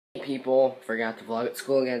people. Forgot to vlog at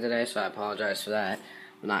school again today, so I apologize for that.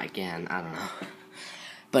 But not again, I don't know.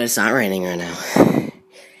 But it's not raining right now.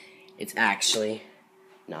 It's actually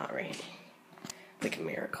not raining. Like a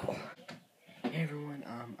miracle. Hey everyone,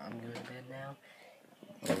 I'm going to bed now.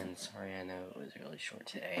 And sorry, I know it was really short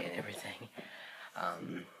today and everything.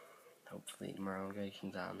 Hopefully tomorrow I'll get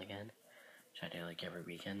things on again. Which I do like every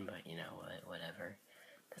weekend, but you know what, whatever.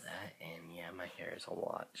 To that, and yeah, my hair is a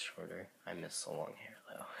lot shorter. I miss the long hair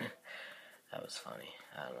though. That was funny.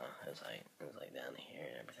 I don't know. It was like down here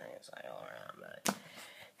and everything. It's like all around, but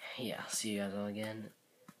yeah. See you guys all again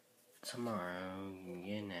tomorrow.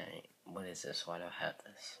 Good night. What is this? Why do I have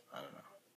this? I don't know.